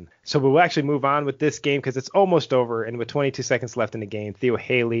and gentlemen. So we'll actually move on with this game because it's almost over. And with 22 seconds left in the game, Theo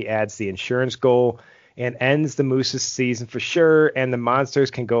Haley adds the insurance goal and ends the Moose's season for sure. And the Monsters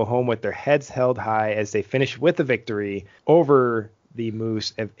can go home with their heads held high as they finish with a victory over the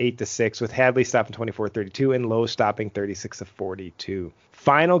Moose of 8-6, with Hadley stopping 24-32 and Lowe stopping 36-42.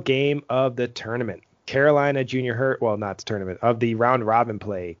 Final game of the tournament. Carolina Junior not the tournament, of the round robin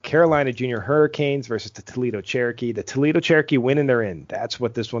play. Carolina Junior Hurricanes versus the Toledo Cherokee. The Toledo Cherokee win and they're in. That's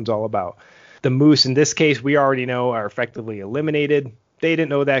what this one's all about. The Moose, in this case, we already know are effectively eliminated. They didn't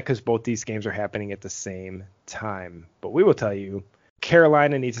know that because both these games are happening at the same time. But we will tell you,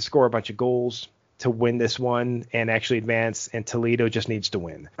 Carolina needs to score a bunch of goals to win this one and actually advance, and Toledo just needs to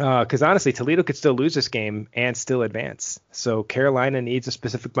win. Because honestly, Toledo could still lose this game and still advance. So Carolina needs a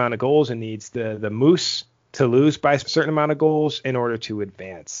specific amount of goals and needs the Moose to lose by a certain amount of goals in order to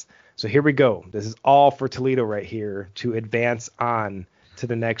advance. So here we go. This is all for Toledo right here to advance on to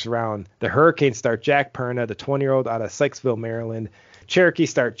the next round. The Hurricanes start Jack Perna, the 20-year-old out of Sykesville, Maryland. Cherokee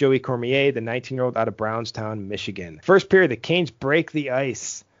start Joey Cormier, the 19-year-old out of Brownstown, Michigan. First period, the Canes break the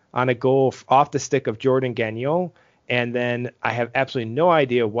ice on a goal off the stick of Jordan Gagnon. And then I have absolutely no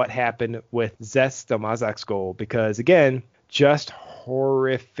idea what happened with Zest Domazak's goal because, again, just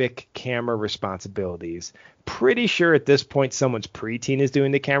horrific camera responsibilities. Pretty sure at this point someone's preteen is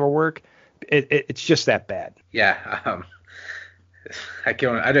doing the camera work. It's just that bad. Yeah, I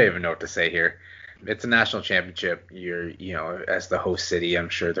don't even know what to say here. It's a national championship. As the host city, I'm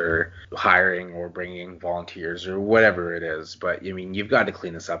sure they're hiring or bringing volunteers or whatever it is. But I mean, you've got to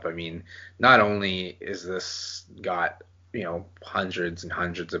clean this up. I mean, not only is this got hundreds and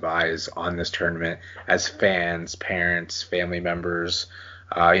hundreds of eyes on this tournament as fans, parents, family members,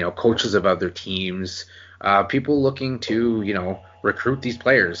 coaches of other teams, people looking to recruit these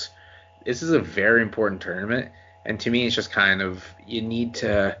players. This is a very important tournament, and to me, it's just kind of you need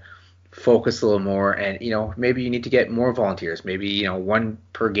to focus a little more, and maybe you need to get more volunteers, maybe one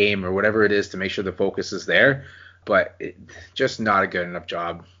per game or whatever it is to make sure the focus is there. But just not a good enough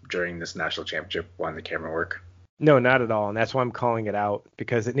job during this national championship on the camera work. No, not at all, and that's why I'm calling it out,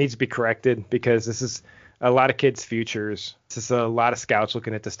 because it needs to be corrected, because this is a lot of kids' futures. This is a lot of scouts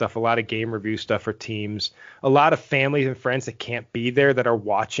looking at this stuff, a lot of game review stuff for teams, a lot of families and friends that can't be there that are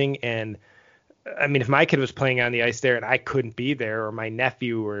watching. And I mean, if my kid was playing on the ice there and I couldn't be there, or my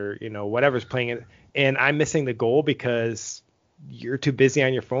nephew or, whatever's playing it, and I'm missing the goal because you're too busy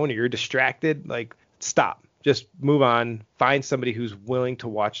on your phone or you're distracted, like, stop. Just move on. Find somebody who's willing to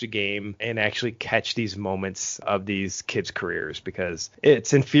watch the game and actually catch these moments of these kids' careers, because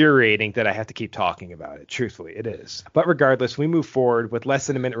it's infuriating that I have to keep talking about it. Truthfully, it is. But regardless, we move forward with less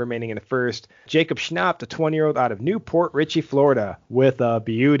than a minute remaining in the first. Jacob Schnapp, the 20-year-old out of Newport Richey, Florida, with a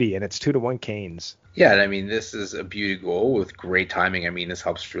beauty, and it's 2-1 Canes. Yeah, I mean, this is a beauty goal with great timing. I mean, this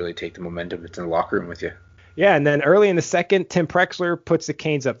helps really take the momentum that's in the locker room with you. Yeah, and then early in the second, Tim Prexler puts the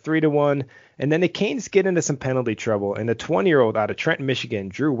Canes up 3-1, and then the Canes get into some penalty trouble, and the 20-year-old out of Trenton, Michigan,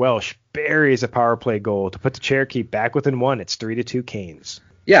 Drew Welsh, buries a power play goal to put the Cherokee back within one. It's 3-2 Canes.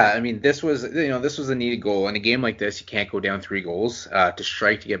 Yeah, I mean, this was a needed goal. In a game like this, you can't go down 3 goals to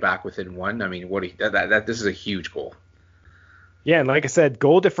strike to get back within one. I mean, this is a huge goal. Yeah, and like I said,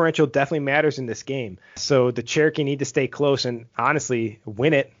 goal differential definitely matters in this game. So the Cherokee need to stay close and honestly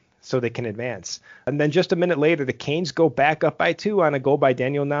win it so they can advance. And then just a minute later, the Canes go back up by 2 on a goal by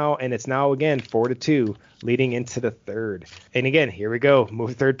Daniel Now, and it's now again 4-2 leading into the third. And again, here we go.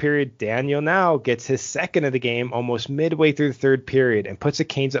 Move third period. Daniel Now gets his second of the game almost midway through the third period and puts the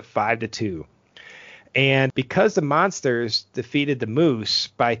Canes up 5-2. And because the Monsters defeated the Moose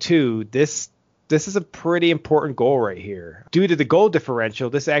by 2, this is a pretty important goal right here. Due to the goal differential,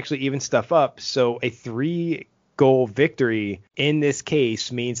 this actually evens stuff up. So a 3-goal victory in this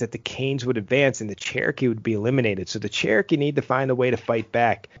case means that the Canes would advance and the Cherokee would be eliminated. So the Cherokee need to find a way to fight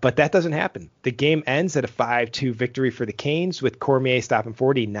back. But that doesn't happen. The game ends at a 5-2 victory for the Canes, with Cormier stopping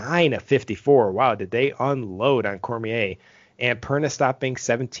 49 of 54. Wow, did they unload on Cormier? And Perna stopping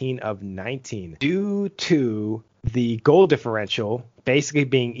 17 of 19. Due to the goal differential basically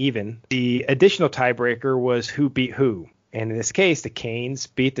being even, the additional tiebreaker was who beat who. And in this case, the Canes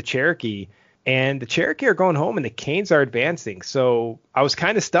beat the Cherokee And the Cherokee are going home and the Canes are advancing. So I was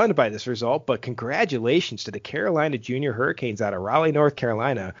kind of stunned by this result, but congratulations to the Carolina Junior Hurricanes out of Raleigh, North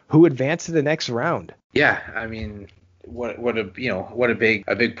Carolina, who advanced to the next round. Yeah, I mean, what a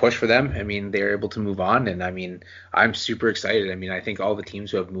big push for them. I mean, they're able to move on, and I mean, I'm super excited. I mean, I think all the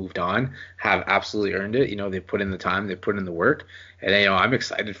teams who have moved on have absolutely earned it. They've put in the time, they've put in the work, and I'm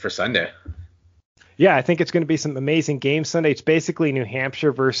excited for Sunday. Yeah, I think it's going to be some amazing games Sunday. It's basically New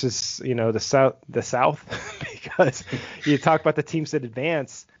Hampshire versus, the South, because you talk about the teams that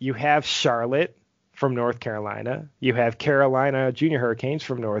advance. You have Charlotte from North Carolina. You have Carolina Junior Hurricanes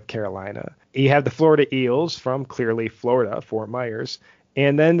from North Carolina. You have the Florida Eels from clearly Florida, Fort Myers,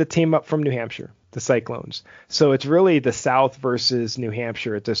 and then the team up from New Hampshire, the Cyclones. So it's really the South versus New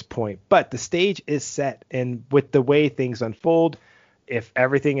Hampshire at this point. But the stage is set, and with the way things unfold, if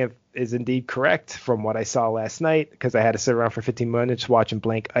everything is indeed correct from what I saw last night, because I had to sit around for 15 minutes watching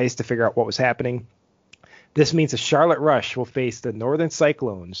blank ice to figure out what was happening, this means the Charlotte Rush will face the Northern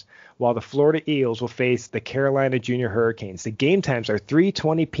Cyclones, while the Florida Eels will face the Carolina Junior Hurricanes. The game times are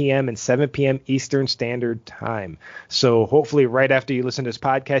 3:20 p.m. and 7 p.m. Eastern Standard Time. So hopefully right after you listen to this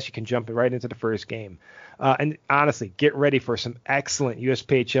podcast, you can jump right into the first game. And honestly, get ready for some excellent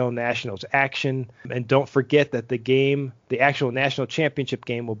USPHL Nationals action. And don't forget that the actual national championship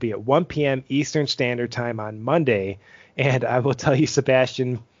game, will be at 1 p.m. Eastern Standard Time on Monday. And I will tell you,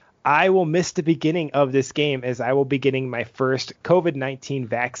 Sebastian, I will miss the beginning of this game, as I will be getting my first COVID-19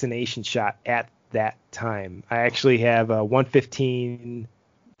 vaccination shot at that time. I actually have a 1:15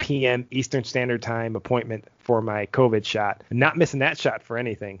 p.m. Eastern Standard Time appointment for my COVID shot. Not missing that shot for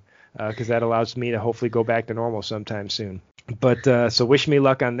anything, because that allows me to hopefully go back to normal sometime soon. But so wish me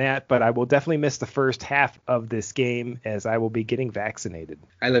luck on that. But I will definitely miss the first half of this game, as I will be getting vaccinated.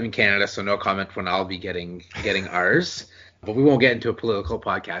 I live in Canada, so no comment when I'll be getting ours. But we won't get into a political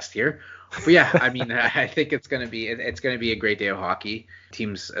podcast here. But yeah, I mean, I think it's gonna be a great day of hockey.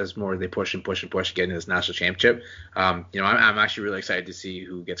 Teams, as more they push and push and push, get into this national championship. I'm actually really excited to see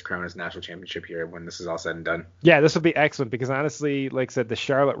who gets crowned as national championship here when this is all said and done. Yeah, this will be excellent, because honestly, like I said, the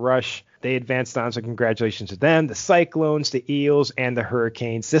Charlotte Rush, they advanced on, so congratulations to them. The Cyclones, the Eels, and the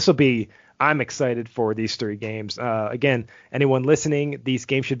Hurricanes. I'm excited for these three games. Again, anyone listening, these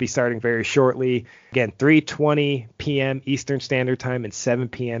games should be starting very shortly. Again, 3:20 p.m. Eastern Standard Time and 7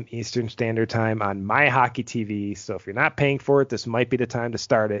 p.m. Eastern Standard Time on My Hockey TV. So if you're not paying for it, this might be the time to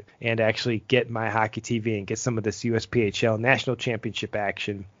start it and actually get My Hockey TV and get some of this USPHL National Championship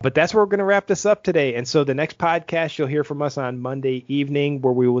action. But that's where we're going to wrap this up today. And so the next podcast you'll hear from us on Monday evening,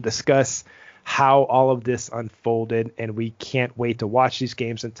 where we will discuss how all of this unfolded, and we can't wait to watch these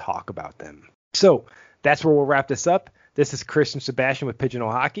games and talk about them. So that's where we'll wrap this up. This is Chris and Sebastian with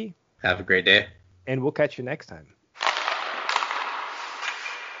Pigeonhole Hockey. Have a great day. And we'll catch you next time.